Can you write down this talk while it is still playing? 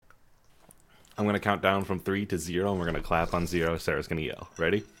I'm going to count down from 3 to 0, and we're going to clap on 0. Sarah's going to yell.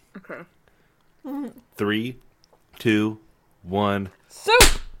 Ready? Okay. 3, 2, 1. Soup!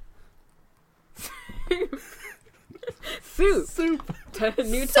 Soup. Soup.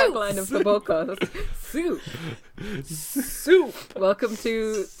 New tagline of the podcast. Soup. Soup. Welcome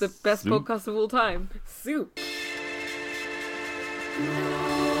to the best podcast of all time. Soup.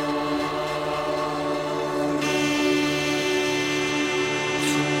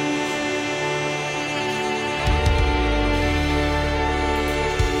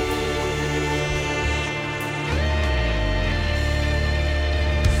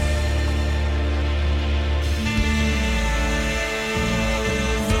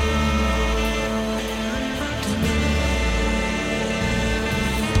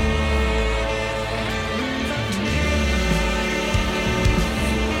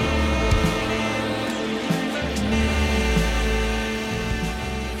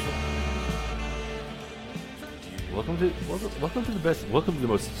 Welcome to the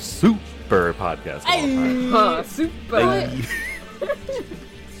most super podcast of all time. Super.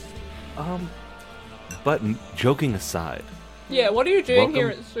 But joking aside. Yeah, what are you doing here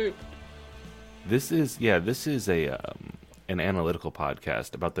at Soup? This is a an analytical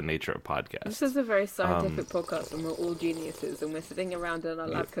podcast about the nature of podcasts. This is a very scientific podcast, and we're all geniuses, and we're sitting around in our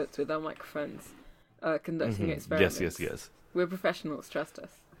lab coats with our microphones, conducting experiments. Yes. We're professionals, trust us.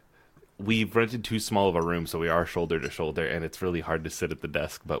 We've rented too small of a room, so we are shoulder to shoulder, and it's really hard to sit at the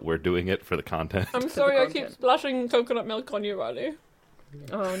desk, but we're doing it for the content. I'm sorry I keep splashing coconut milk on you, Riley.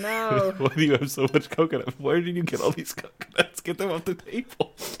 Oh no. Why do you have so much coconut? Where did you get all these coconuts? Get them off the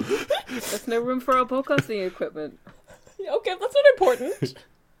table. There's no room for our podcasting equipment. Okay, that's not important.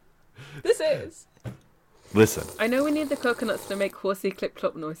 This is. Listen. I know we need the coconuts to make horsey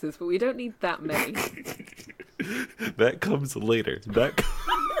clip-clop noises, but we don't need that many. That comes later.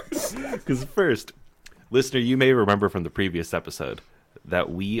 Because first, listener, you may remember from the previous episode that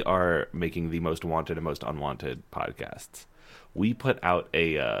we are making the most wanted and most unwanted podcasts. We put out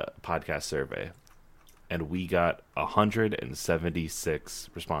a podcast survey, and we got 176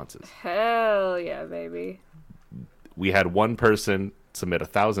 responses. Hell yeah, baby. We had one person submit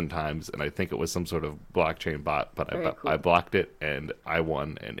 1,000 times, and I think it was some sort of blockchain bot, but I blocked it, and I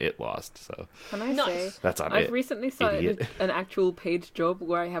won, and it lost. So can I say that's on I've it, recently started idiot. an actual paid job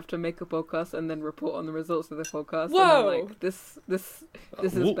where I have to make a podcast and then report on the results of the podcast. Whoa! And I'm like, this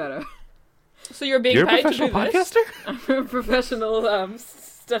is better. So you're being You're a paid to professional do this? podcaster? I'm a professional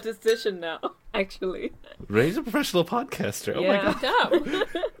statistician now, actually. Ray's a professional podcaster. Oh Yeah. my god. Damn.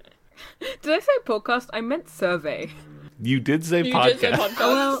 Did I say podcast? I meant survey. You did say You podcast. did say podcast.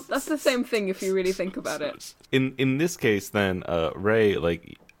 Oh, well, that's the same thing if you really think about it. In this case, then, Ray,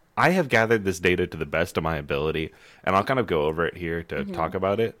 like, I have gathered this data to the best of my ability, and I'll kind of go over it here to talk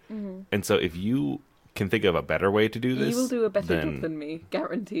about it. Mm-hmm. And so if you can think of a better way to do this, You will do a better job than me,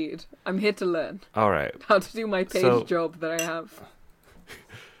 guaranteed. I'm here to learn all right. how to do my paid job that I have.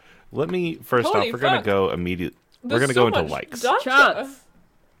 Let me, first Holy off, we're going to fuck. go immediately. We're There's going to so go into much likes. data. Charts.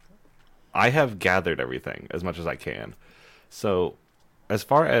 I have gathered everything as much as I can. So, as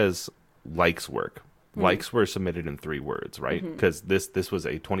far as likes work, likes were submitted in 3 words, right? Because this was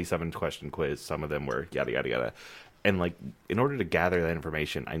a 27-question quiz. Some of them were yada, yada, yada. And, like, in order to gather that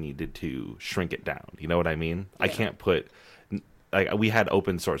information, I needed to shrink it down. You know what I mean? Yeah. I can't put... Like, we had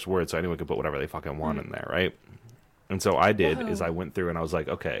open source words, so anyone could put whatever they fucking want in there, right? And so I did is I went through and I was like,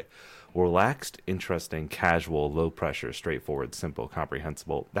 okay, relaxed, interesting, casual, low pressure, straightforward, simple,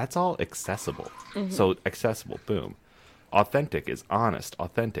 comprehensible. That's all accessible. So accessible, boom. Authentic is honest,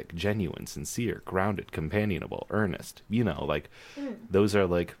 authentic, genuine, sincere, grounded, companionable, earnest. You know, like, those are,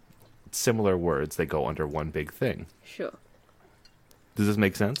 like, similar words. They go under one big thing. Sure. Does this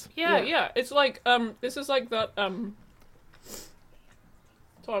make sense? Yeah. It's like, this is like that, Sorry,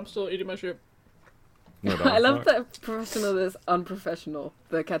 I'm still eating my soup. No, I love that professional is unprofessional.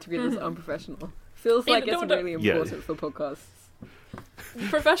 The category that's unprofessional. Feels like it's really important for podcasts.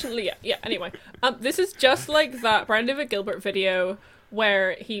 Professionally, yeah. Anyway, this is just like that Brian David Gilbert video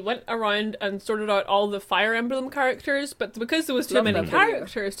where he went around and sorted out all the Fire Emblem characters, but because there was too many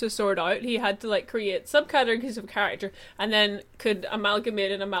characters to sort out, he had to like create subcategories of character and then could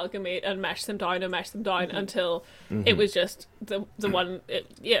amalgamate and mesh them down until it was just the one.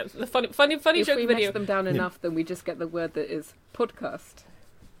 The funny if joke we video. mesh them down enough, then we just get the word that is podcast.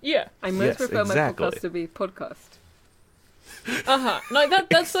 Yeah, I most prefer my podcast to be podcast. No,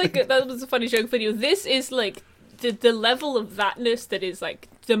 that's like that was a funny joke video. This is like the level of thatness that is like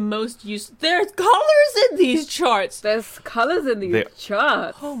the most used. There's colors in these charts. There's colors in these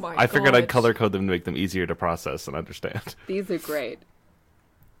charts. Oh my god! I figured I'd color code them to make them easier to process and understand. These are great.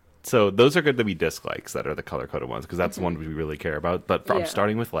 So those are going to be dislikes that are the color-coded ones, because that's the one we really care about. But I'm Yeah.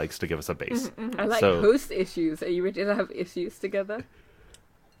 starting with likes to give us a base. I like So- host issues. Are you ready to have issues together?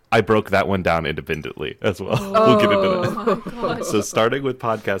 I broke that one down independently as well. We'll get into that. Oh my god. So starting with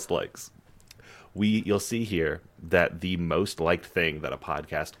podcast likes, you'll see here that the most liked thing that a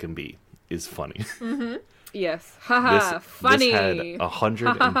podcast can be is funny. Yes. Haha, funny. This had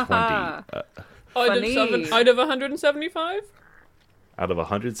 120 out of funny. out of 175. out of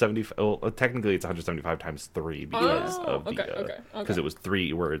 175. Well, technically it's 175 times 3 because Oh, of the okay. because it was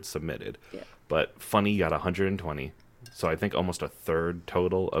 3 words submitted. Yeah. But funny got 120. So I think almost a third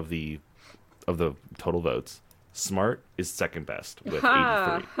total of the total votes. Smart is second best with 83.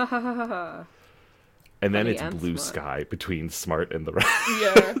 Ha ha ha ha ha. And then Funny it's and blue smart. sky between smart and the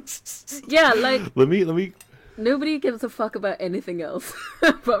rest. Yeah. Yeah, like let me nobody gives a fuck about anything else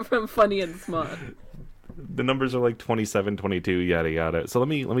apart from funny and smart. the numbers are like 27, 22, yada yada. So let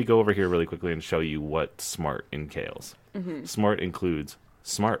me go over here really quickly and show you what smart entails. Smart includes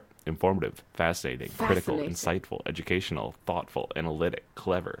smart, informative, fascinating, critical, Fascinating. insightful, educational, thoughtful, analytic,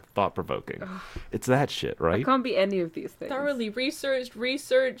 clever, thought-provoking. It's that shit, right? It can't be any of these things. Thoroughly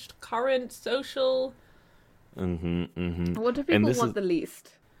researched, current, social. What do people this want is- the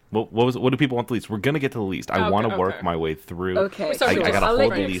least? What do people want the least? We're gonna get to the least. I Okay, want to work okay. my way through. Okay, Sorry, I gotta I'll hold let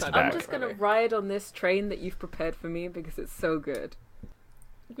the you- least I'm back. I'm just gonna ride on this train that you've prepared for me because it's so good.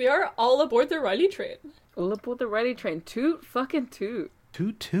 We are all aboard the Riley train. All aboard the Riley train. Toot fucking toot.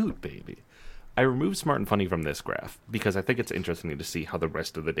 Toot, baby. I removed smart and funny from this graph because I think it's interesting to see how the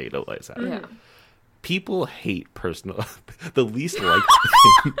rest of the data lays out. Yeah. People hate personal. The least liked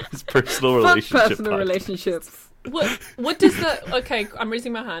thing is personal Fuck relationship. personal podcasts. relationships. What does that? Okay, I'm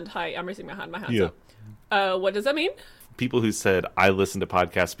raising my hand. Hi, I'm raising my hand. My hand's Yeah. up. What does that mean? People who said I listen to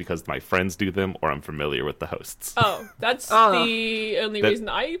podcasts because my friends do them or I'm familiar with the hosts. Oh, that's Oh. the only That- reason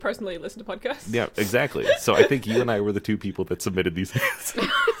I personally listen to podcasts. Yeah, exactly. So I think you and I were the two people that submitted these answers.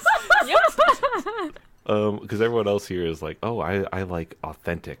 Yep. Because everyone else here is like, oh, I like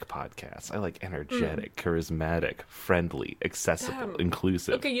authentic podcasts. I like energetic, charismatic, friendly, accessible, Damn.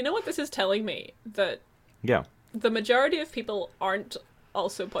 inclusive. Okay, you know what this is telling me? That Yeah. the majority of people aren't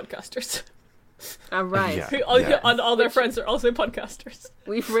also podcasters. All right. Yeah. And all their friends are also podcasters.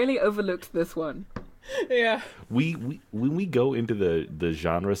 We've really overlooked this one. Yeah. We when we go into the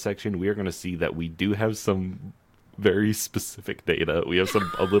genre section, we are going to see that we do have some very specific data. We have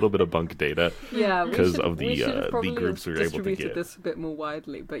a little bit of bunk data. Yeah, Because should- of the, should have the probably groups we were able to distributed get. this a bit more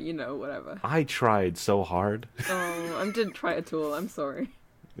widely, but you know, whatever. I tried so hard. Oh, I didn't try at all. I'm sorry.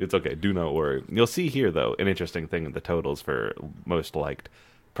 It's okay. Do not worry. You'll see here, though, an interesting thing in the totals for most liked.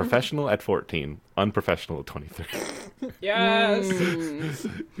 Professional at 14, unprofessional at 23. Yes.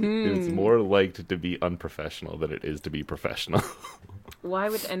 It's more liked to be unprofessional than it is to be professional. Why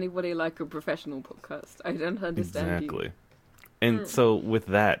would anybody like a professional podcast? I don't understand Exactly. And so with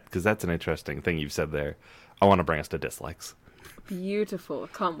that, because that's an interesting thing you've said there, I want to bring us to dislikes. you. Beautiful.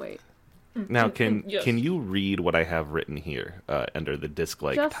 Can't wait. Now, can Yes. you read what I have written here under the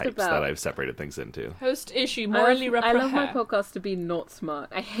dislike Just types about. that I've separated things into? Host issue, morally I love my reprehend. podcast to be not smart.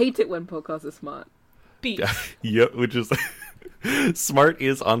 I hate it when podcasts are smart. Beef. Yep, which is smart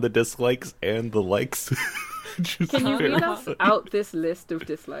is on the dislikes and the likes. Which is Can you very read us funny. out this list of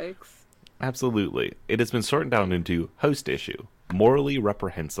dislikes? Absolutely. It has been sorted down into host issue, morally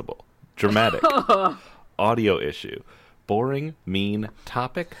reprehensible, dramatic, audio issue, boring, mean,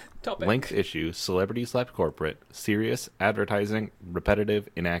 topic, length issue, celebrity slash corporate, serious, advertising, repetitive,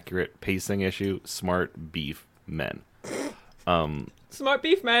 inaccurate, pacing issue, smart, beef, men. Smart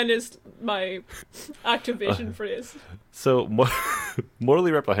beef man is my activation phrase. So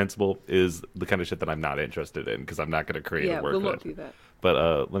morally reprehensible is the kind of shit that I'm not interested in because I'm not going to create Yeah, a work we'll with not it. do that.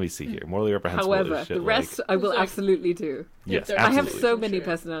 But let me see here. Morally reprehensible However, is shit the rest I will So- absolutely do. Yes, If I have absolutely. so many Sure.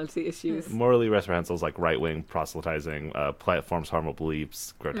 personality issues. Morally reprehensible is like right-wing, proselytizing, platforms, harmful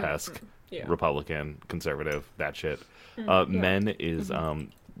beliefs, grotesque, Yeah. Republican, conservative, that shit. Men is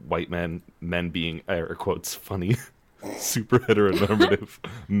white men being, air quotes, funny. Super heteronormative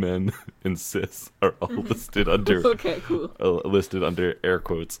men and cis are all listed under Okay, cool. listed under air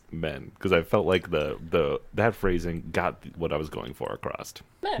quotes men because I felt like that phrasing got what I was going for across.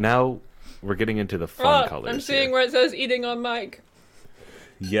 Men. Now we're getting into the fun Oh, colors. I'm seeing here. where it says eating on mic.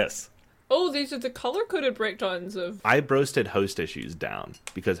 Yes, Oh, these are the color-coded breakdowns of... I roasted host issues down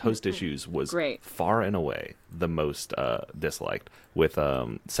because host issues was Great. far and away the most disliked with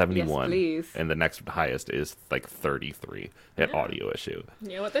 71, please. and the next highest is like 33 at audio issue.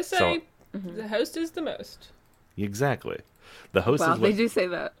 You know what they say? Mm-hmm. The host is the most. Exactly. The host Wow, is they what, do say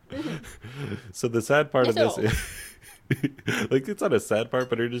that. so the sad part Yes, of this it Like, it's not a sad part,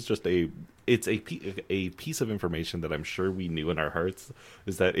 but it is just a piece of information that I'm sure we knew in our hearts,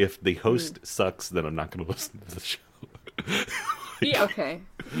 is that if the host sucks, then I'm not going to listen to the show. Yeah. Okay.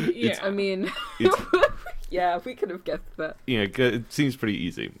 Yeah. I mean, It's- yeah, we could have guessed that. Yeah, it seems pretty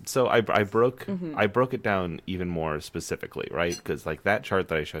easy. So I broke it down even more specifically, right? Because like that chart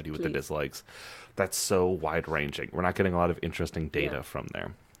that I showed you with the Please. dislikes, that's so wide ranging. We're not getting a lot of interesting data Yeah. from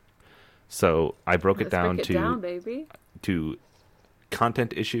there. So I broke it Let's down break it to down, baby. to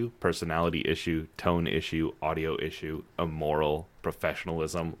content issue, personality issue, tone issue, audio issue, immoral,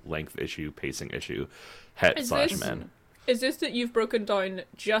 professionalism, length issue, pacing issue, het Is slash this- men. Is this that you've broken down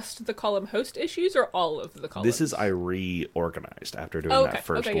just the column host issues or all of the columns? This is I reorganized after doing Oh, okay. that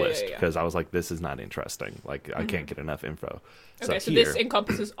first Okay, yeah, list yeah, yeah. because I was like, this is not interesting. Like, I can't get enough info. Okay, so here, this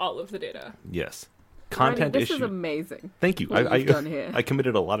encompasses all of the data. yes, Ronnie, content this issue. is amazing. Thank you. what you've done here. I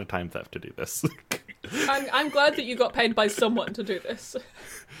committed a lot of time theft to do this. I'm glad that you got paid by someone to do this.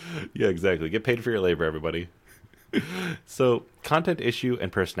 Yeah, exactly. Get paid for your labor, everybody. So, content issue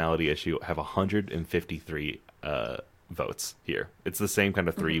and personality issue have 153 votes here. It's the same kind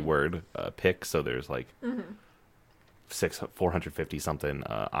of 3-word pick, so there's like 450 something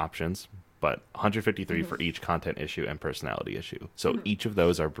options, but 153 for each content issue and personality issue. So each of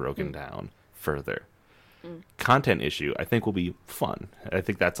those are broken down further. Content issue, I think, will be fun. I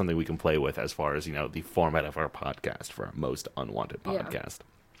think that's something we can play with as far as, you know, the format of our podcast for our most unwanted Yeah. podcast.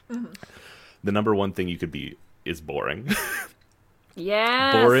 The number one thing you could be is boring.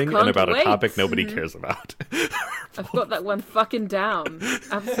 Yes, Boring and can't about wait. a topic nobody cares about. I've got that one fucking down.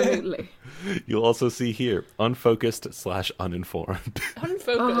 Absolutely. You'll also see here, unfocused / uninformed. Unfocused.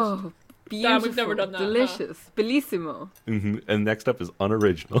 Oh, beautiful. we've never done that, huh? Delicious. Bellissimo. And next up is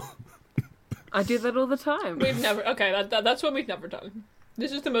unoriginal. I do that all the time. We've never. Okay, that's one we've never done.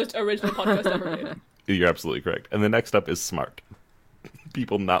 This is the most original podcast ever made. You're absolutely correct. And the next up is smart.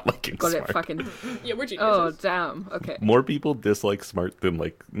 People not liking Got smart. it fucking... Yeah, we're Oh, geniuses. damn. Okay. More people dislike smart than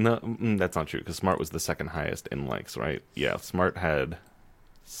like... No, that's not true, because smart was the second highest in likes, right? Yeah, smart had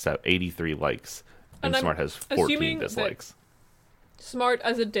 83 likes, and And I'm smart has 14 assuming that- dislikes. Smart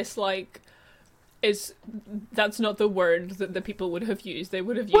as a dislike is that's not the word that the people would have used. They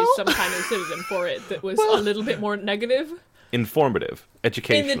would have used some kind of synonym for it that was a little bit more negative. Informative.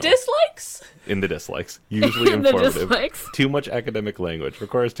 Educational. In the dislikes? In the dislikes. Usually In the informative. dislikes. Too much academic language.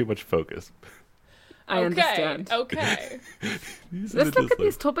 Requires too much focus. I understand. Okay. These are Let's the look at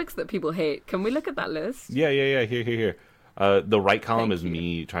these dislikes. topics that people hate. Can we look at that list? Yeah. Here. The right column Thank is you.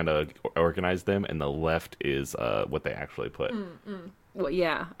 me trying to organize them, and the left is what they actually put. Well,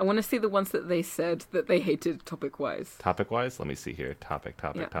 yeah. I want to see the ones that they said that they hated topic-wise. Topic-wise, let me see here. Topic.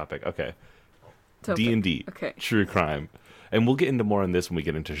 Yeah. Okay. Topic. D&D. Okay. True crime. And we'll get into more on this when we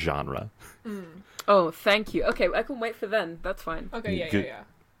get into genre. Oh, thank you. Okay, I can wait for then. That's fine. Okay, yeah. Good.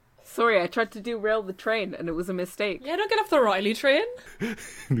 Sorry, I tried to derail the train and it was a mistake. Yeah, don't get off the Riley train.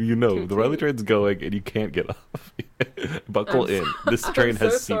 You know, the Riley train's going and you can't get off. Buckle in. This train I'm so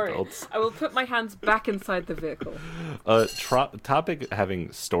has sorry. seatbelts. I will put my hands back inside the vehicle. Topic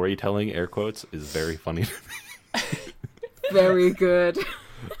having storytelling, air quotes, is very funny to me. Very good.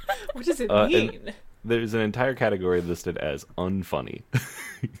 What does it And mean? there's an entire category listed as unfunny.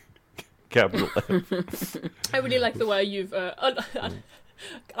 Capital F. I really like the way you've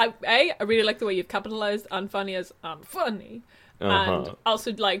I really like the way you've capitalized unfunny as unfunny. Uh-huh. And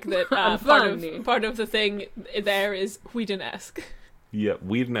also like that Unfunny. part of the thing there is Whedon-esque. Yeah,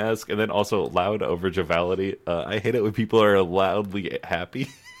 Whedon-esque, and then also loud over joviality. I hate it when people are loudly happy.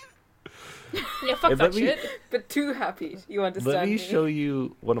 Yeah, fuck And that let me- shit. But too happy. You understand Let me show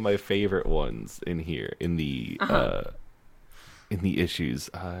you one of my favorite ones in here in the issues.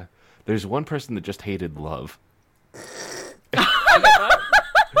 There's one person that just hated love.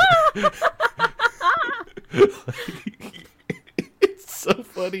 It's so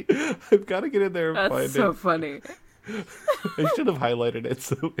funny. I've got to get in there and That's find so it. funny. I should have highlighted it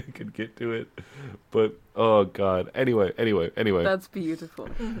so I could get to it. But oh god. Anyway. That's beautiful.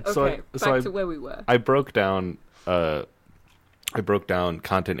 Okay, So back to where we were. I broke down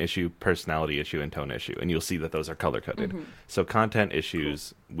content issue, personality issue, and tone issue, and you'll see that those are color coded. So content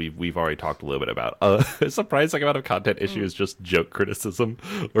issues we've already talked a little bit about. A surprising amount of content issue is just joke criticism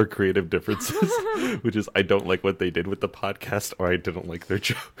or creative differences, which is I don't like what they did with the podcast or I didn't like their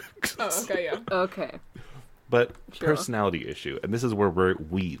jokes. Oh, okay, yeah. Okay. But Sure. personality issue, and this is where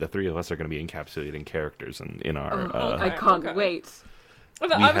the three of us are going to be encapsulating characters in our. okay. I can't okay. wait. I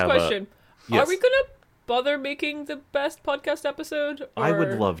We have a have question. yes. Are we gonna bother making the best podcast episode? Or... I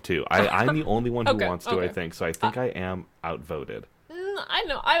would love to. I'm the only one who Okay, wants to, I okay. think. So I think I am outvoted. I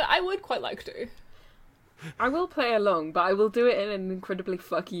know. I would quite like to. I will play along, but I will do it in an incredibly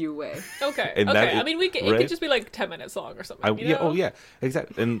fuck you way. Okay. And okay. that I mean, it right? could just be like 10 minutes long or something. You know? Yeah. Oh, yeah.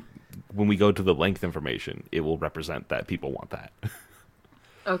 Exactly. And when we go to the length information, it will represent that people want that.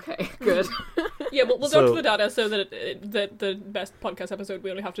 Okay, good. Yeah, we'll So- go to the data so that that the best podcast episode, we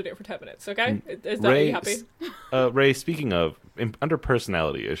only have to do it for 10 minutes, okay? Is that, are Ray, you happy? Ray, speaking of, under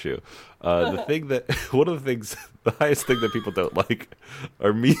personality issue, the thing that, one of the things, the highest thing that people don't like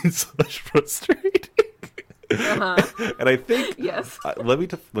are mean/frustrating. Uh-huh. And I think, Yes. let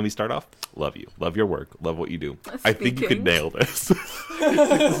me start off. Love you. Love your work. Love what you do. I think you Speaking. can nail this.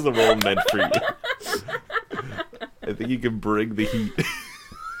 This is a role meant for you. I think you can bring the heat.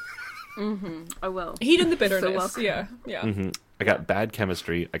 I will. Heat and the bitterness. welcome. Yeah. I got bad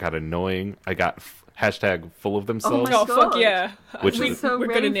chemistry. I got annoying. I got hashtag full of Oh themselves. my Oh, fuck God. yeah. Which we, is- So we're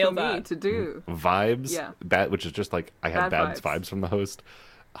ready gonna nail for me that. to do. Vibes. Yeah. Bad, which is just like I had Bad bad vibes. vibes from the host.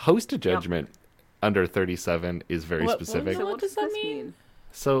 Host to judgment under 37 is very What- specific. what What does does that this mean?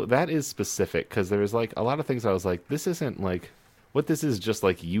 So that is specific because there was like a lot of things I was like, this isn't like what this is just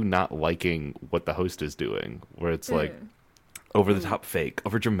like you not liking what the host is doing, where it's like over the top fake,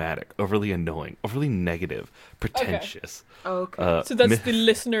 over dramatic, overly annoying, overly negative, pretentious. Okay. So that's the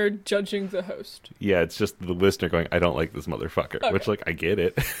listener judging the host. Yeah, it's just the listener going, I don't like this motherfucker, which Okay. like I get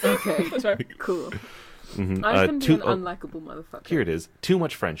it. Okay. That's right. Cool. Mhm. I can be too- an unlikable motherfucker. here it is. Too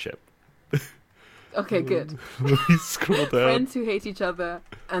much friendship. Okay, good. Let me scroll down. Friends who hate each other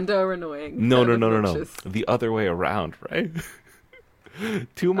and are annoying. No. and obnoxious. The other way around, right?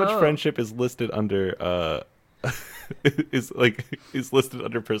 Too much Oh. friendship is listed under is listed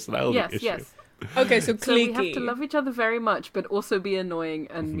under personality Yes, issue. yes. Okay, so So we cliquey. have to love each other very much, but also be annoying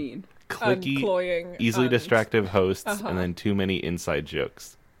and mean. and Clicky, cloying. easily and- distractive hosts, Uh-huh. and then too many inside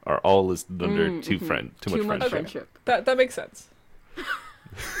jokes are all listed under too much friendship. friendship. That makes sense.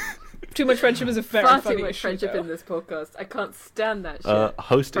 Too much friendship is a very Far funny too much issue, friendship though. in this podcast. I can't stand that shit.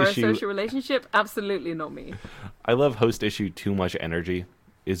 Host For a issue. social relationship, absolutely not me. I love host issue. Too much energy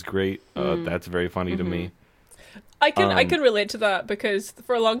is great. That's very funny to me. I can relate to that because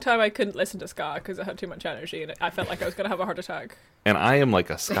for a long time I couldn't listen to ska because I had too much energy and I felt like I was going to have a heart attack. And I am like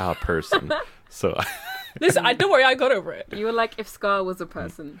a ska person, so Listen, don't worry, I got over it. You were like if Scar was a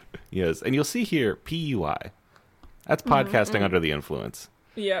person. yes. And you'll see here PUI. That's podcasting under the influence.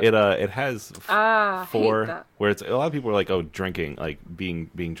 Yeah. It has Ah, hate four that. where it's a lot of people are like, oh, drinking, like being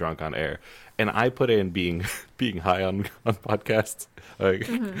drunk on air, and I put in being high on podcasts. Like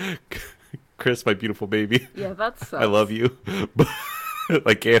Chris, my beautiful baby, Yeah, that sucks. I love you, but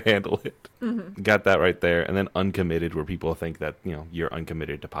I can't handle it. Got that right there, and then uncommitted, where people think that you're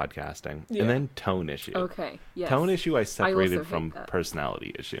uncommitted to podcasting, Yeah. and then tone issue. Okay, yes. Tone issue I separated hate from that.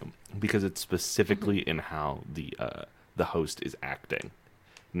 personality issue because it's specifically in how the host is acting,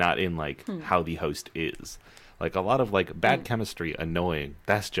 not in like how the host is. Like a lot of like bad chemistry, annoying.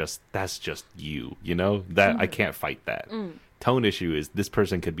 That's just you. That I can't fight that. Tone issue is this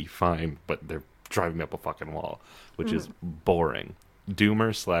person could be fine, but they're driving me up a fucking wall, which is boring.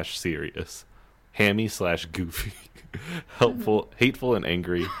 Doomer/serious, hammy/goofy, helpful, hateful, and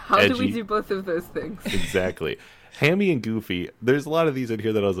angry. How edgy. do we do both of those things? Exactly. Hammy and Goofy. There's a lot of these in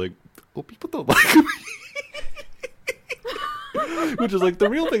here that I was like, oh, people don't like me. Which is like, the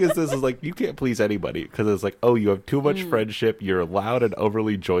real thing is this is like, you can't please anybody. Because it's like, oh, you have too much friendship, you're loud and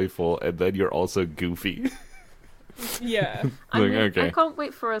overly joyful, and then you're also goofy. Yeah. I Like, mean, okay. I can't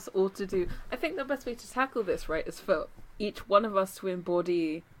wait for us all to do. I think the best way to tackle this, right, is for each one of us to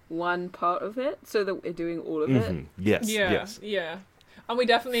embody one part of it, so that we're doing all of it. Mhm. Yes, Yeah. yes. Yeah. And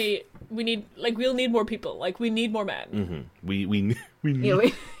we'll need more people. Like, we need more men. Mm-hmm. We need... Yeah,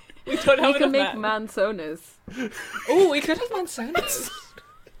 we We don't have can make enough men. mansonas. Oh, we could have mansonas.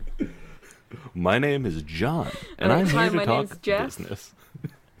 My name is John, and Oh, I'm hi, here to my name's talk Jeff. business.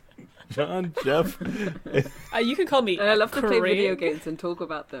 John, Jeff, You can call me And I love to play video Craig. games and talk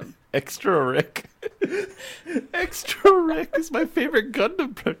about them. Extra Rick. Extra Rick is my favorite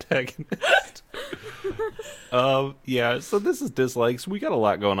Gundam protagonist. Yeah, so this is dislikes. We got a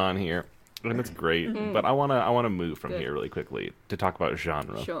lot going on here, and it's great. But I wanna move from Good. here really quickly to talk about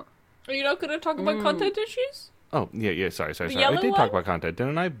genre. Sure. Are you not going to talk about content issues? Oh yeah. Sorry. I yellow did one? talk about content,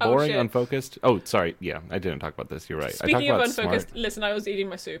 didn't I? Oh, Boring, shit. unfocused. Oh, sorry. Yeah, I didn't talk about this. You're right. I Speaking of talked about unfocused, listen, I was eating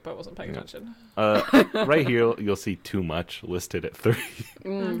my soup. I wasn't paying attention. smart. Right here, you'll see too much listed at 3.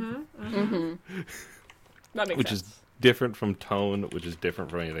 That makes which sense. is different from tone, which is different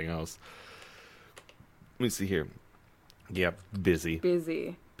from anything else. Let me see here. Yeah, busy.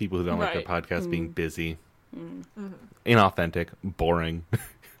 Busy. People who don't like Right. their podcast being busy. Inauthentic, boring,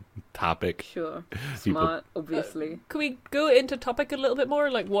 topic. Sure. People- Smart, obviously. Can we go into topic a little bit more?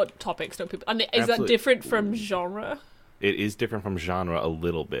 Like, what topics don't people... And is that Absolutely. different from genre? It is different from genre a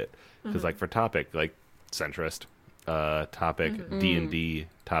little bit. Because, like, for topic, like, centrist, topic, D&D,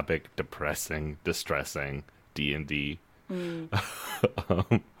 topic, depressing, distressing, D&D,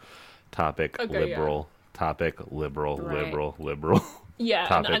 topic, Okay, liberal, topic, liberal, Right. liberal, Yeah,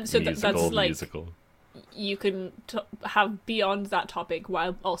 topic, and so musical, that's like... musical. You can have beyond that topic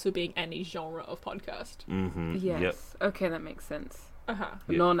while also being any genre of podcast. Mm-hmm. Yes. Yep. Okay, that makes sense. Uh-huh.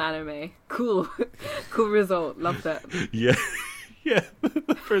 Yeah. Non-anime. Cool. Cool result. Love that. Yeah. Yeah.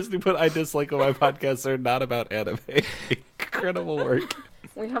 The first thing put I dislike on my podcasts are not about anime. Incredible work.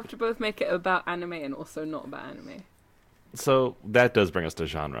 We have to both make it about anime and also not about anime. So that does bring us to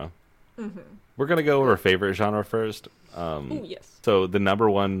genre. Mm-hmm. We're going to go over our favorite genre first. Oh, yes. So the number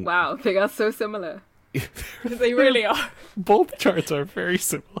one... Wow, they are so similar. They really are. Both charts are very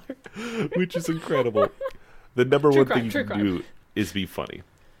similar, which is incredible. The number True one crime, thing you true can crime. do is be funny.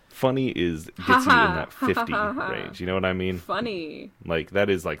 Funny is gets you in that 50 range. You know what I mean? Funny. Like that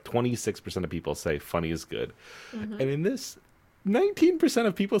is like 26% of people say funny is good. And in this 19%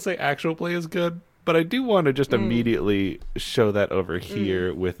 of people say actual play is good, but I do want to just immediately show that over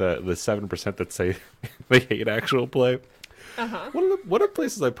here with the 7% that say they hate actual play. Uh-huh. One of the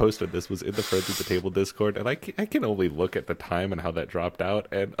places I posted this was in the Friends at the Table Discord, and I can only look at the time and how that dropped out,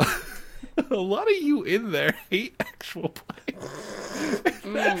 and a lot of you in there hate actual play.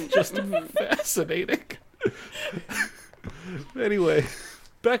 That's just fascinating. Anyway,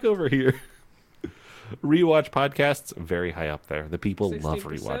 back over here. Rewatch podcasts, very high up there. The people love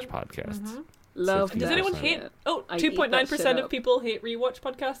 16%. rewatch podcasts. Love Does that anyone shit. hate... Oh, I eat that 2.9% shit of up. people hate rewatch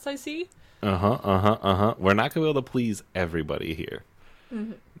podcasts, I see. We're not gonna be able to please everybody here.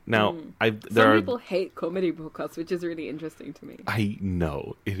 Now, there Some are. people hate comedy podcasts, which is really interesting to me. I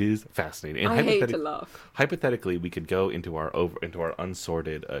know it is fascinating. And I hate to laugh. hypothetically, we could go into our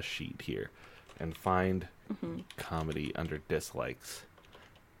unsorted sheet here and find comedy under dislikes.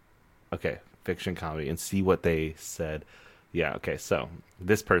 Okay, fiction comedy, and see what they said. Yeah, okay, so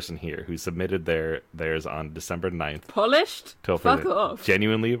this person here who submitted theirs on December 9th. Polished? Fuck off.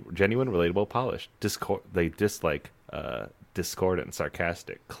 Genuine, relatable, polished. They dislike discordant,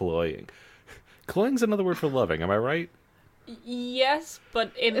 sarcastic, cloying. Cloying's another word for loving, am I right? Yes,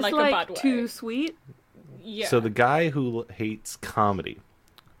 but in It's like like a bad way. too sweet. Yeah. So the guy who hates comedy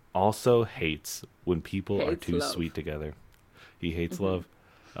also hates when people are Hates too love. sweet together. He hates love.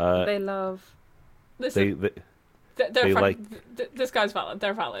 They love. Listen, They they're they fine. like- This guy's valid.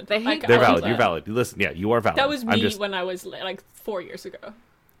 They're valid. They hate they're I'll valid. do You're that. valid. Listen, yeah, you are valid. That was I'm me just when I was like 4 years ago.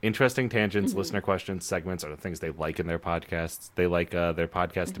 interesting tangents, listener questions, segments are the things they like in their podcasts. They like their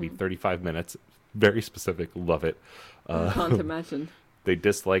podcast to be 35 minutes. Very specific. Love it. Can't imagine. They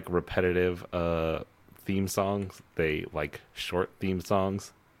dislike repetitive theme songs. They like short theme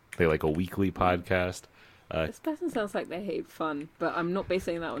songs. They like a weekly podcast. This person sounds like they hate fun, but I'm not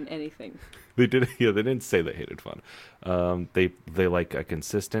basing that on anything. They didn't say they hated fun. They like a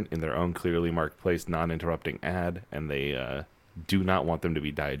consistent, in their own clearly marked place, non-interrupting ad, and they do not want them to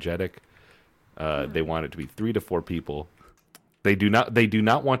be diegetic. They want it to be 3 to 4 people. They do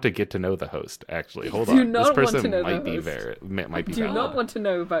not want to get to know the host. Actually, hold Do on. not This want person to know might the be host. might be Do valid. not want to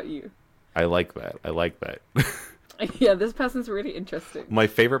know about you. I like that. Yeah, this person's really interesting. My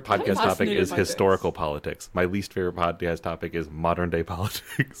favorite podcast topic fascinated is by this. historical politics. My least favorite podcast topic is modern day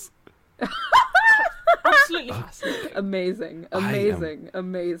politics. Absolutely fascinating. Amazing, I am-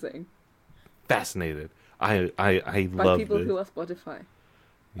 amazing. Fascinated. I By love people this. who are Spotify.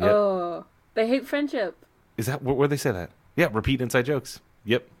 Yep. Oh, they hate friendship. Is that where they say that? Yeah, repeat inside jokes.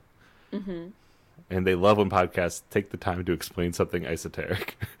 Yep. Mm-hmm. And they love when podcasts take the time to explain something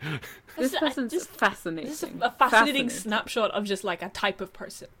esoteric. This This- person's this- fascinating. This is a fascinating snapshot of just like a type of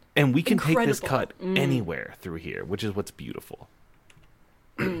person. And we can take this Incredible. cut anywhere through here, which is what's beautiful.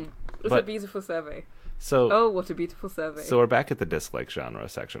 It's a but- beautiful survey. So Oh, what a beautiful survey. so we're back at the dislike genre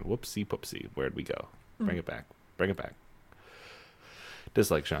section. Whoopsie poopsie. Where'd we go? Bring it back.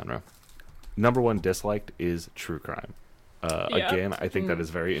 Dislike genre. Number one disliked is true crime. Yeah. Again, I think that is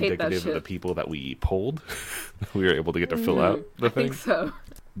very Hate that indicative of the shit. people that we polled. We were able to get to fill out the I thing. think so.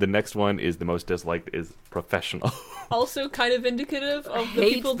 The next one is the most disliked is professional. Also kind of indicative of the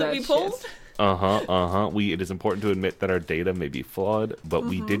hate people that that we shit. pulled. It is important to admit that our data may be flawed, but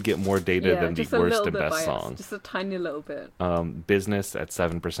we did get more data than the just a worst little and bit best biased, song. just a tiny little bit. Business at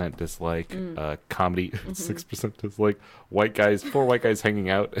 7% dislike. Comedy 6% dislike. White guys, 4 white guys hanging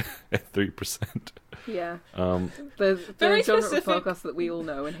out at 3%. Yeah. Um, The Very genre of specific. podcast that we all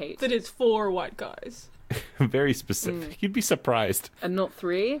know and hate. That it's 4 white guys. very specific. You'd be surprised And not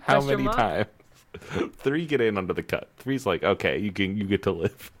 3? how Question many mark? times 3 get in under the cut. 3's like, okay, you get to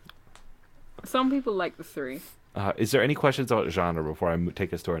live. Some people like the 3. Is there any questions about genre before I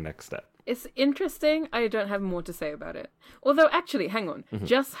take us to our next step? It's interesting. I don't have more to say about it. Although, actually, hang on.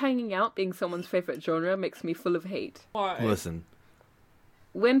 Just hanging out being someone's favorite genre makes me full of hate. Why? Listen,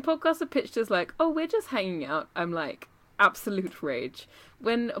 When podcasts are pitched as like, oh, we're just hanging out, I'm like, absolute rage.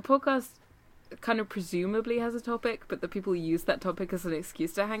 When a podcast kind of presumably has a topic, but the people use that topic as an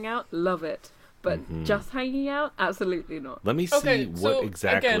excuse to hang out, love it. But just hanging out, absolutely not. let me see Okay, what so,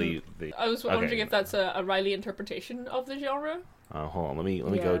 exactly again, the. I was wondering okay. if that's a Riley interpretation of the genre. Hold on, let me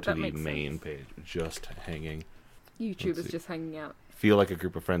Yeah, go to that the makes main sense. page. Just hanging. YouTubers see. just hanging out. Feel like a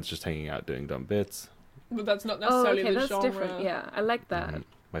group of friends just hanging out doing dumb bits. But that's not Oh, necessarily okay, the that's genre. different. Yeah, I like that.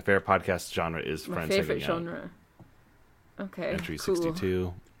 My favorite podcast genre is My friends favorite hanging out. genre. Okay, Entry cool.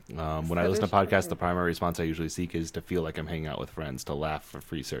 62. When I That listen to is podcasts, genre. the primary response I usually seek is to feel like I'm hanging out with friends, to laugh for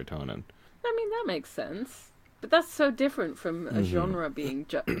free serotonin. I mean, that makes sense. But that's so different from a genre being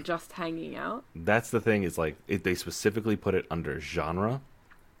just hanging out. That's the thing, is like, they specifically put it under genre.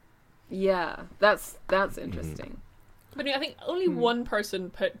 Yeah, that's interesting. But I think only one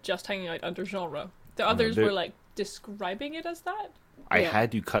person put just hanging out under genre. The others there- were like describing it as that. I Yeah.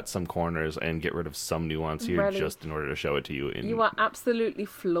 had to cut some corners and get rid of some nuance here Really? just in order to show it to you. You are absolutely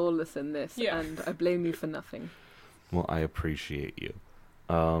flawless in this, Yeah. and I blame you for nothing. Well, I appreciate you.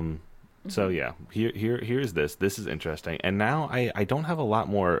 So yeah, here's this. This is interesting. And now I don't have a lot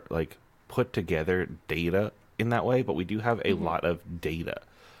more like put together data in that way, but we do have a lot of data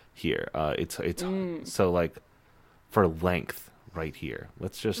here. It's so like for length right here.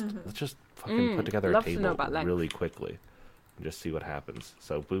 Let's just fucking put together a Love to know table about length. really quickly and just see what happens.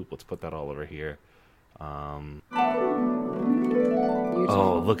 So boop, let's put that all over here. Beautiful.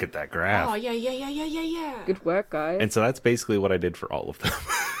 Oh, look at that graph. Oh yeah. Good work, guys. And so that's basically what I did for all of them.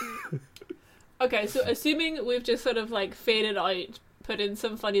 Okay, so assuming we've just sort of like faded out, put in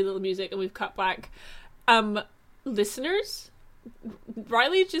some funny little music, and we've cut back, listeners,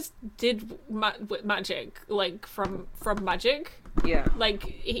 Riley just did magic, like from Magic. Yeah. Like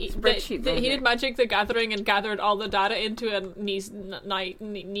he Spreadsheet he did magic. Magic the Gathering and gathered all the data into a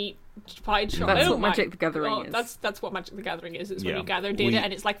neat pie chart. That's Oh what my Magic the Gathering God, is. That's what Magic the Gathering is. It's when Yeah. you gather data We-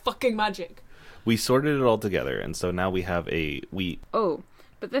 and it's like fucking magic. We sorted it all together, and so now we have Oh,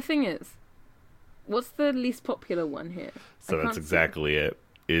 but the thing is, what's the least popular one here? So I that's can't see. exactly it.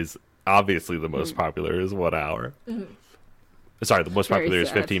 Is obviously the most popular is 1 hour. Sorry, the most Very popular is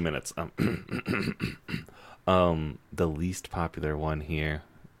sad. 15 minutes. The least popular one here.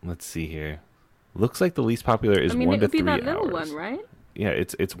 Let's see here. Looks like the least popular is I mean, 1 it to would 3 be that hours. little one, right? Yeah,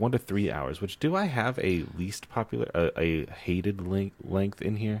 it's 1 to 3 hours. Which do I have a least popular a hated length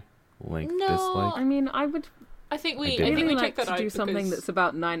in here? Length No, dislike. I mean, I would I think I we did I think really we like checked that to out do something because- that's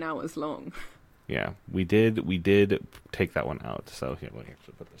about 9 hours long. Yeah, we did take that one out. So here, let me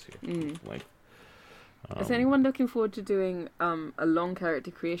actually put this here. Length. Is anyone looking forward to doing a long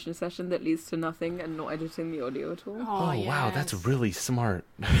character creation session that leads to nothing and not editing the audio at all? Oh wow, that's yes. really smart.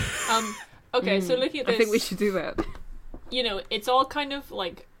 Okay, so looking at this, I think we should do that. you know, it's all kind of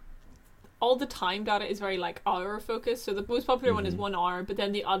like all the time data is very like hour focused. So the most popular one is 1 hour, but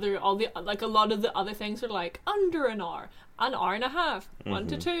then like a lot of the other things are like under an hour and a half, 1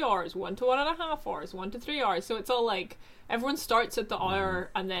 to 2 hours, 1 to 1.5 hours, 1 to 3 hours. So it's all like everyone starts at the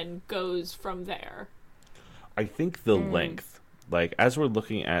hour and then goes from there. I think the length, like as we're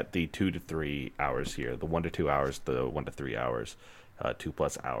looking at the 2 to 3 hours here, the 1 to 2 hours, the 1 to 3 hours,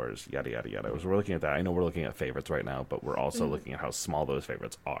 2+ hours, yada yada yada. As we're looking at that, I know we're looking at favorites right now, but we're also looking at how small those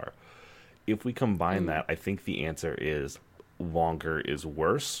favorites are. If we combine that, I think the answer is longer is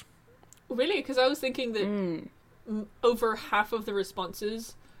worse. Really? Because I was thinking that over half of the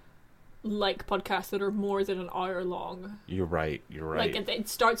responses like podcasts that are more than an hour long. You're right. Like it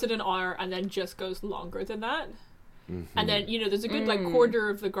starts at an hour and then just goes longer than that. And then, you know, there's a good like quarter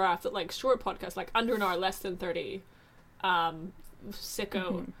of the graph that like short podcasts, like under an hour, less than 30,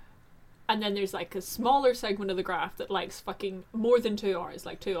 sicko. And then there's like a smaller segment of the graph that likes fucking more than 2 hours,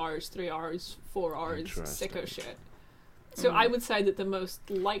 like 2 hours, 3 hours, 4 hours, sicko shit. So I would say that the most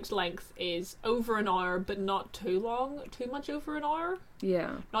liked length is over an hour, but not too long, too much over an hour.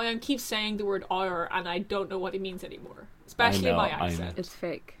 Yeah, Now I keep saying the word hour, and I don't know what it means anymore, especially I know, my I know. accent. it's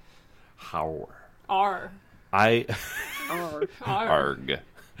fake. How? R. I R. arg.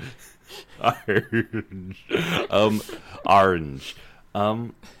 Orange. Orange.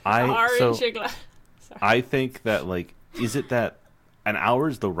 Orange. I think that, like, is it that an hour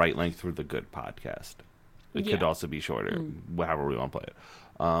is the right length for the good podcast? It could Yeah. also be shorter, however we want to play it.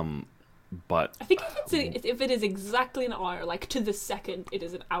 But I think if it is exactly an hour, like to the second, it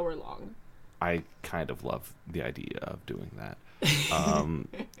is an hour long. I kind of love the idea of doing that.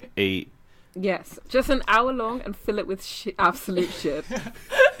 Yes, just an hour long and fill it with absolute shit.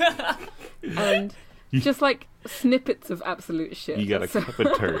 And just like snippets of absolute shit. You got a So- cup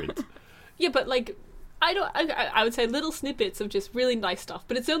of turds. Yeah, but like, I would say little snippets of just really nice stuff,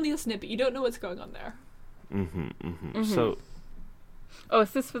 but it's only a snippet. You don't know what's going on there. So Oh,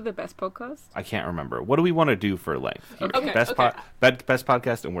 is this for the best podcast? I can't remember. What do we want to do for length? Here? Okay, Best okay. best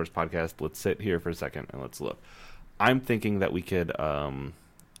podcast and worst podcast. Let's sit here for a second and let's look. I'm thinking that we could.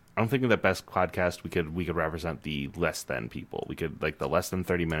 I'm thinking that best podcast we could represent the less than people. We could like the less than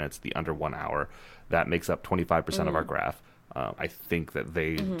 30 minutes, the under 1 hour. That makes up 25% of our graph. I think that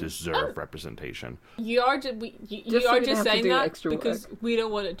they deserve representation. You are just Just so we don't have to saying do that extra because we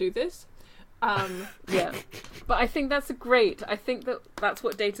don't want to do this. Yeah, but I think that's great. I think that's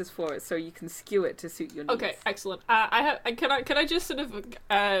what data's for, is so you can skew it to suit your needs. Okay, excellent. Can I just sort of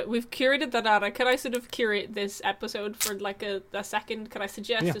we've curated that data. Can I sort of curate this episode for like a second? Can I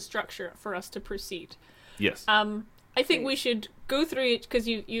suggest a structure for us to proceed? Yes. I think we should go through it because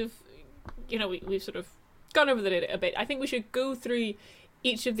we've sort of gone over the data a bit. I think we should go through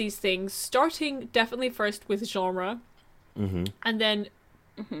each of these things, starting definitely first with genre, and then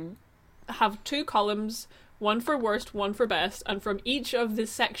have 2 columns, one for worst, one for best, and from each of the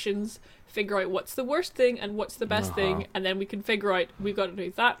sections figure out what's the worst thing and what's the best thing, and then we can figure out we've got to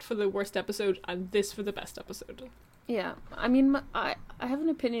do that for the worst episode and this for the best episode. Yeah, I mean, I have an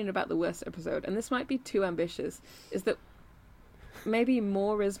opinion about the worst episode, and this might be too ambitious, is that maybe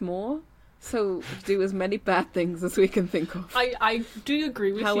more is more, so do as many bad things as we can think of. I do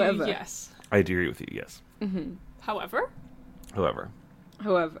agree with However. you, yes. I do agree with you. Yes. However, However.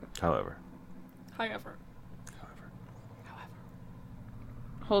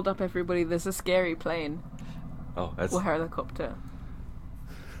 Hold up, everybody, there's a scary plane. Oh, that's. Or helicopter.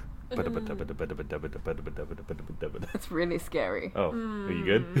 It's really scary. Oh, are you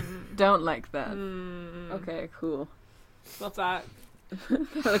good? Don't like that. Okay, cool. love that.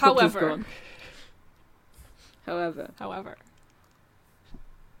 Helicopter's However. gone. However.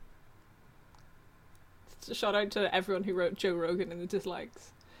 It's a shout out to everyone who wrote Joe Rogan in the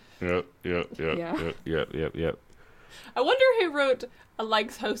dislikes. Yep. Yeah. I wonder who wrote a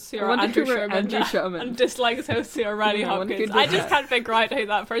likes host here I are wonder Andrew who wrote Sherman, Andrew Sherman. and dislikes hosts here are Randy Yeah, I wonder who Hopkins. did I just that. can't figure out who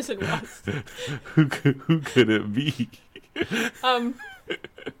that person was. Who could it be? Um,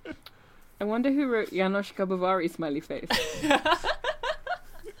 I wonder who wrote Janosch Kabavari smiley face.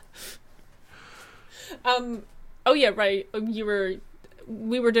 oh yeah, right.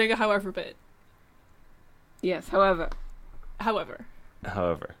 We were doing a however bit. Yes, however. However.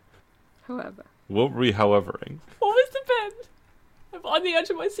 What were we howevering? What was the bit? I'm on the edge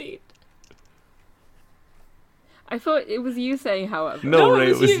of my seat. I thought it was you saying however. No, No, Ray, it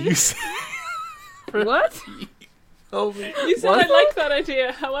it was was you. you. saying- What? Oh, You said What? I like that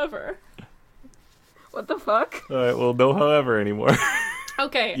idea, however. What the fuck? all right. Well, no, however anymore.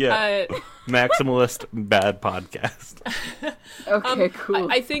 Okay. Yeah. Maximalist bad podcast. Okay,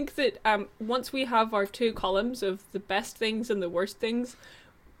 cool. I think that once we have our 2 columns of the best things and the worst things,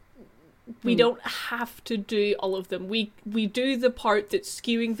 we don't have to do all of them. We do the part that's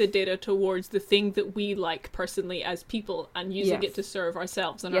skewing the data towards the thing that we like personally as people and using Yes. it to serve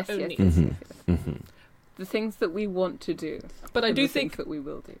ourselves and yes, our own yes, needs. yes. The things that we want to do. But I and do the think things that we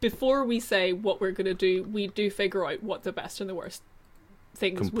will do. before we say what we're going to do, we do figure out what the best and the worst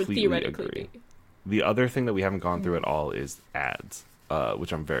things would Completely theoretically agree. be. The other thing that we haven't gone through at all is ads,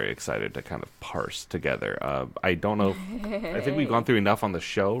 which I'm very excited to kind of parse together. I don't know. I think we've gone through enough on the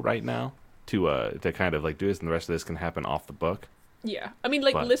show right now to kind of like do this, and the rest of this can happen off the book. Yeah, I mean,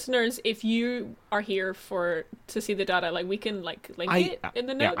 like But- listeners, if you are here to see the data, like we can like link it in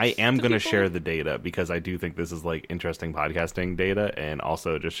the notes. I am to going to people. share the data because I do think this is like interesting podcasting data, and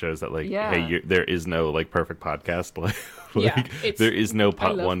also just shows that like, Yeah. hey, there is no like perfect podcast. like Yeah, it's- there is no I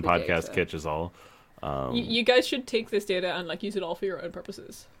love one the podcast data. catches all. You guys should take this data and like use it all for your own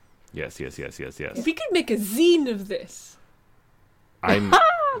purposes. Yes. We could make a zine of this. I'm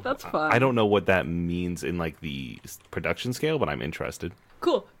That's fun. I don't know what that means in like the production scale, but I'm interested.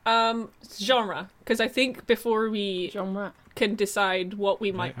 Cool. Genre, because I think before we Genre. can decide what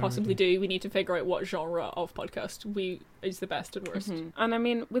we might possibly do, we need to figure out what genre of podcast is the best and worst. And I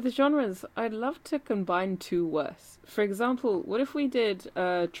mean, with the genres, I'd love to combine two worse. For example, what if we did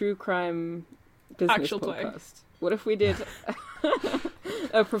a true crime business Actual play. podcast? What if we did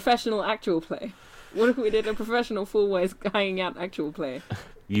a professional actual play? What if we did a professional full-wise hanging out actual play?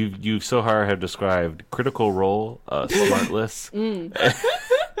 You so far have described Critical Role, Smartless.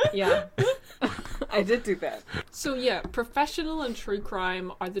 Yeah. I did do that. So yeah, professional and true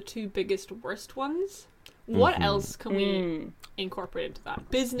crime are the two biggest worst ones. What else can we incorporate into that?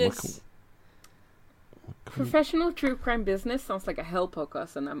 Business. Professional true crime business sounds like a hell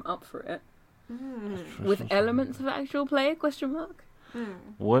podcast, and I'm up for it. With elements of actual play? Question mark.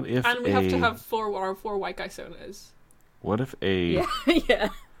 What if And we have to have four white guy sonas. What if a Yeah.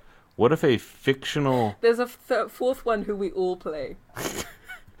 what if a fictional? There's a fourth one who we all play.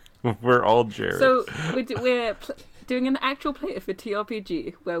 We're all Jared. So we're doing an actual play for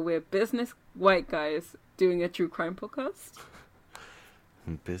TRPG where we're business white guys doing a true crime podcast.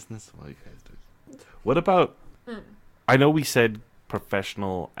 Business white guys do. What about? I know we said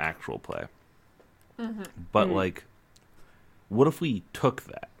professional actual play, but like, what if we took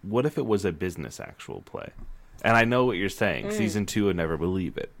that? What if it was a business actual play? And I know what you're saying. Season 2 would never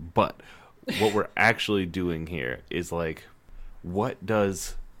believe it. But what we're actually doing here is like, what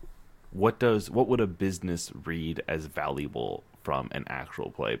would a business read as valuable from an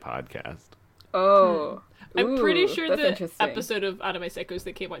actual play podcast? Oh. I'm pretty sure that's the interesting. episode of Anime Seikos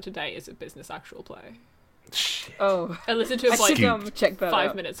that came out today is a business actual play. Shit. Oh. I listened to I like should check that 5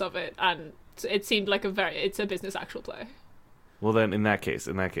 out. minutes of it, and it seemed like it's a business actual play. Well, then, in that case,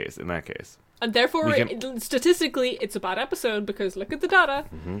 And therefore, We can- statistically, it's a bad episode because look at the data.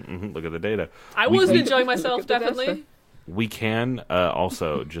 look at the data. I We- wasn't we- enjoying Look myself, at the data. definitely. We can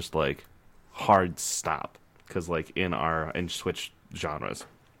also just like hard stop because like in switch genres.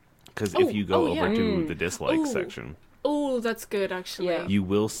 Because if you go over to the dislike section, Oh, that's good, actually. Yeah. you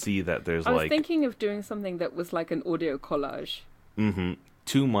will see that there's I was like thinking of doing something that was like an audio collage.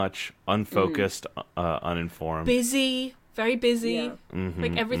 too much unfocused, uninformed. Busy, very busy. Yeah.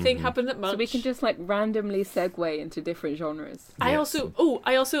 Like everything happened at much. So we can just like randomly segue into different genres. I Yes.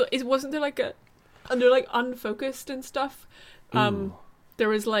 also, wasn't there like under like unfocused and stuff? There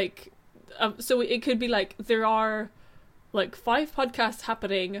was like, so it could be like there are like 5 podcasts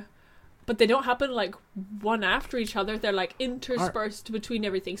happening, but they don't happen like one after each other. They're like interspersed between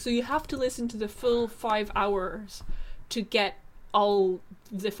everything. So you have to listen to the full 5 hours to get all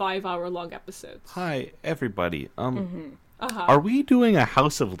the 5-hour long episodes. Hi everybody. Uh-huh. Are we doing a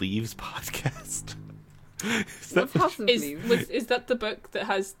House of Leaves podcast? Is that What's House of Leaves? Is that the book that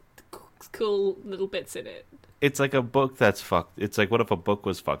has cool little bits in it? It's like a book that's fucked. It's like, what if a book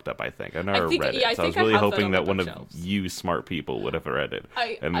was fucked up? I think I've never read it, yeah, I so I was think I really have that hoping on that my one of bookshelves. you smart people would have read it,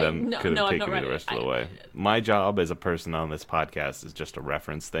 and then no, could no, have I've not taken me read the it. rest of the way. My job as a person on this podcast is just to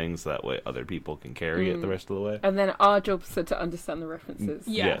reference things, so that way other people can carry it the rest of the way. And then our jobs are to understand the references.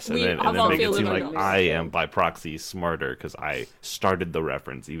 Yeah, Yes, and we then have all make it feel seem it like on I this. am by proxy smarter because I started the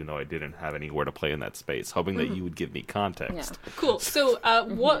reference, even though I didn't have anywhere to play in that space, hoping that you would give me context. Cool. So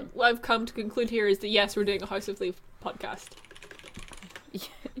what I've come to conclude here is that yes, we're doing a House of Leaves podcast.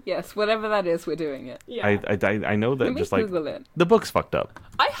 Yes, whatever that is, we're doing it. Yeah. I know that Let me just like Google it. the book's fucked up.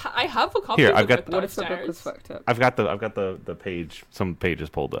 I have a copy Here, of the I've got- book What if the downstairs. book was fucked up? I've got the page, some pages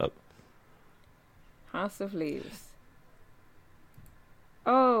pulled up. House of Leaves.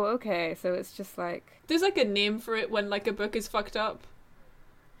 Oh, okay. So it's just like... There's like a name for it when like a book is fucked up.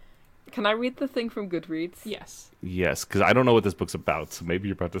 Can I read the thing from Goodreads? Yes. Yes, because I don't know what this book's about, so maybe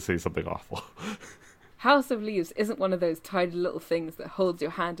you're about to say something awful. House of Leaves isn't one of those tidy little things that holds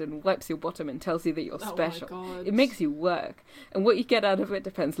your hand and wipes your bottom and tells you that you're Oh my special. God. It makes you work, and what you get out of it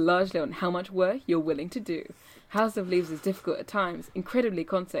depends largely on how much work you're willing to do. House of Leaves is difficult at times, incredibly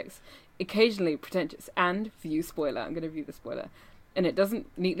complex, occasionally pretentious, and, view spoiler, I'm going to view the spoiler, and it doesn't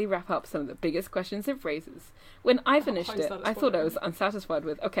neatly wrap up some of the biggest questions it raises. When I finished how is it, that a I thought I spoiler? was unsatisfied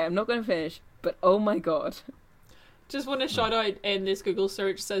with, okay, I'm not going to finish, but oh my god. Just want to shout out in this Google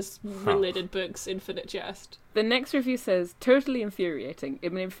search says related books, Infinite Jest. The next review says, totally infuriating.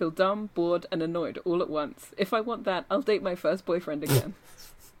 It made me feel dumb, bored, and annoyed all at once. If I want that, I'll date my first boyfriend again.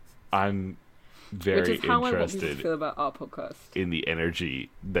 I'm Which very is how I want people to interested feel about our podcast. in the energy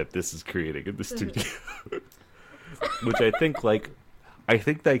that this is creating in the studio. Which I think like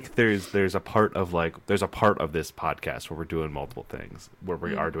there's a part of this podcast where we're doing multiple things, where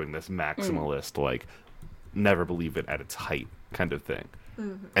we are doing this maximalist like never believe it at its height kind of thing.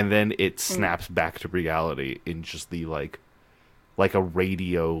 and then it snaps back to reality in just the like a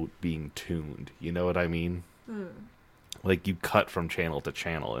radio being tuned. You know what I mean? Like you cut from channel to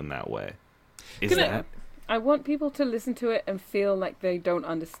channel in that way. I want people to listen to it and feel like they don't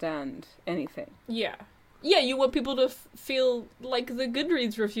understand anything. Yeah. Yeah, you want people to feel like the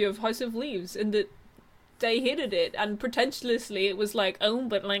Goodreads review of House of Leaves, and that they hated it, and pretentiously it was like, oh,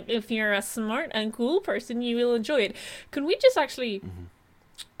 but like if you're a smart and cool person, you will enjoy it. Can we just actually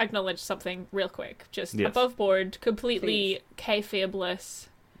acknowledge something real quick? Just above board, completely kayfabe-less.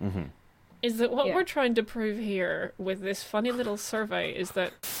 Is that what we're trying to prove here with this funny little survey is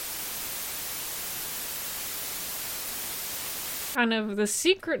that kind of the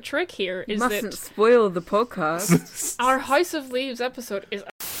secret trick here is Mustn't spoil the podcast. Our House of Leaves episode is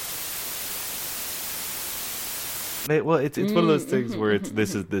well, it's one of those things where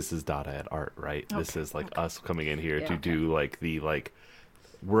this is Dada at art, right? Okay, this is like us coming in here to do like the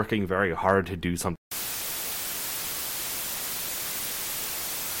working very hard to do something.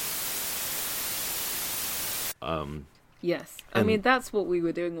 Yes, I mean that's what we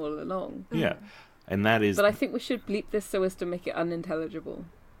were doing all along. Yeah, and that is. But I think we should bleep this so as to make it unintelligible.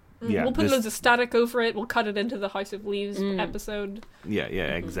 Yeah, we'll put loads of static over it. We'll cut it into the House of Leaves episode. Yeah,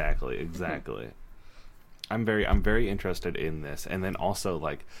 exactly. I'm very interested in this, and then also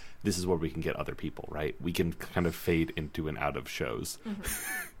like this is where we can get other people, right? We can kind of fade into and out of shows.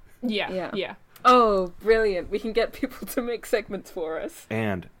 Yeah. Oh, brilliant! We can get people to make segments for us.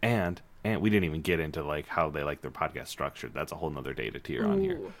 And we didn't even get into like how they like their podcast structured. That's a whole nother data tier on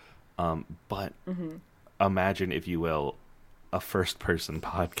here. But imagine, if you will, a first-person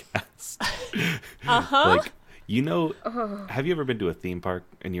podcast. Like, you know, have you ever been to a theme park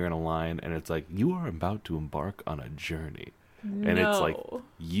and you're in a line and it's like, you are about to embark on a journey? And it's like,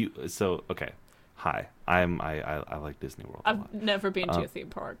 hi, I like Disney World a lot. I've never been to a theme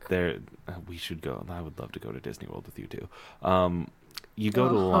park. We should go. I would love to go to Disney World with you too. You go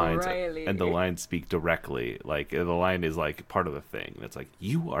to the lines, Riley. and the lines speak directly. Like, the line is like part of the thing. It's like,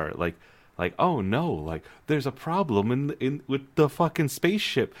 you are like, oh no, like there's a problem in with the fucking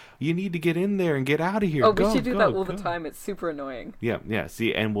spaceship. You need to get in there and get out of here. We should do that all the time. It's super annoying. Yeah.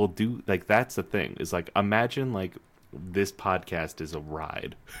 See, and we'll do like that's the thing. Is like, imagine like this podcast is a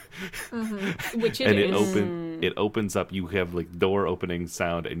ride, which and it opens up. You have like door opening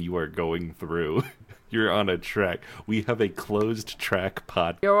sound, and you are going through. You're on a track. We have a closed track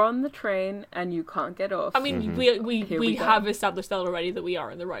pod. You're on the train and you can't get off. I mean, we have established that already, that we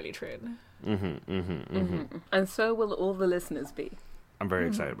are in the Riley train. And so will all the listeners be. I'm very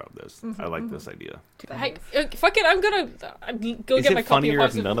excited about this. I like this idea. Hey, fuck it, I'm gonna go Is get my it copy of funnier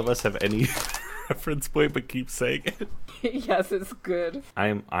if none of us have any reference point but keep saying it? Yes, it's good.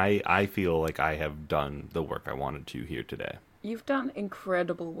 I feel like I have done the work I wanted to here today. You've done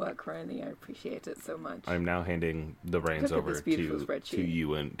incredible work, Riley. I appreciate it so much. I'm now handing the reins over to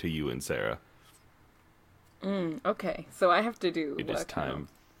you and Sarah. Okay, so I have to do It work is time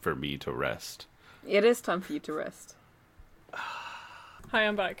for me to rest. It is time for you to rest. Hi,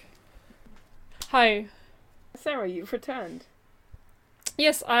 I'm back. Hi. Sarah, you've returned.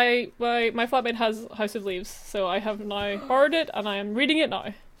 Yes, my flatmate has House of Leaves, so I have now borrowed it and I am reading it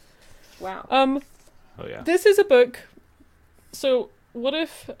now. Wow. Oh yeah. This is a book. So what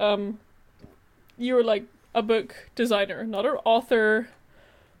if you were like a book designer, not an author,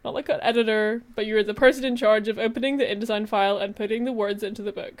 not like an editor, but you're the person in charge of opening the InDesign file and putting the words into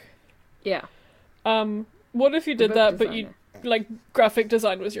the book. Yeah. What if you did that, but you like graphic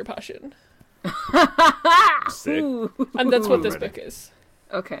design was your passion? Sick. And that's what this book is.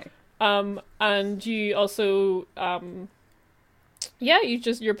 Okay. And you also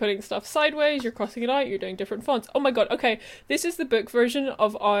you're putting stuff sideways, you're crossing it out, you're doing different fonts. Oh my god, okay. This is the book version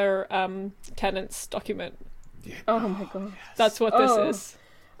of our tenants document. Yeah. Oh my god. That's what this is.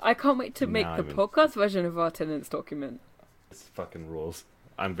 I can't wait to make the podcast version of our tenants document. This fucking rules.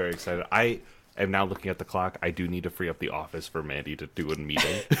 I'm very excited. I am now looking at the clock. I do need to free up the office for Mandy to do a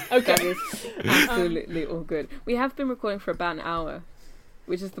meeting. Okay. That is absolutely all good. We have been recording for about an hour,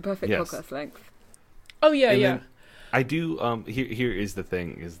 which is the perfect podcast length. Oh yeah, and then I do here is the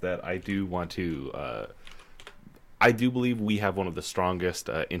thing, is that I do want to I do believe we have one of the strongest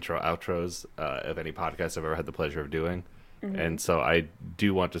intro outros of any podcast I've ever had the pleasure of doing. And so I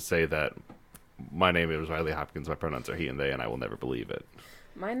do want to say that my name is Riley Hopkins, my pronouns are he and they, and I will never believe it.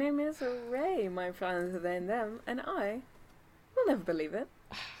 My name is Ray, my pronouns are they and them, and I will never believe it.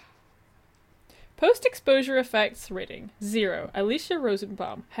 Post-exposure effects rating, 0. Alicia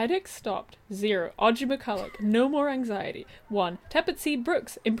Rosenbaum. Headache stopped, 0. Audrey McCulloch. No more anxiety, 1. Tepet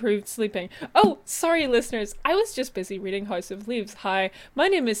Brooks. Improved sleeping. Oh, sorry listeners, I was just busy reading House of Leaves. Hi, my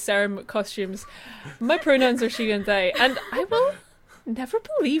name is Sarah McCostumes. My pronouns are she and they, and I will never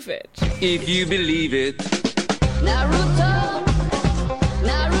believe it. If you believe it. Naruto,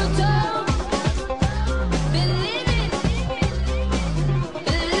 Naruto, believe it,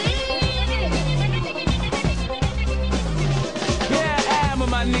 Here I am with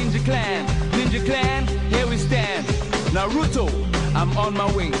my ninja clan. Ninja clan, here we stand. Naruto, I'm on my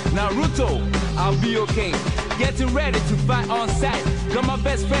way. Naruto, I'll be okay. Getting ready to fight on sight. Got my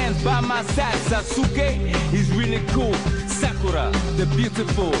best friends by my side. Sasuke, he's really cool. Sakura, the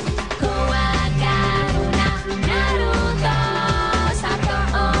beautiful. Kuwakaruna, Naruto, Sato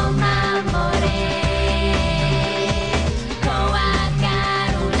o Mamore.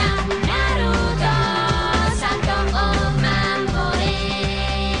 Kuwakaruna, Naruto, Sato o Mamore.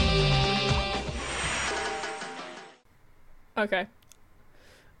 Okay.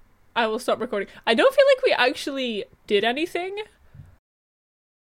 I will stop recording. I don't feel like we actually did anything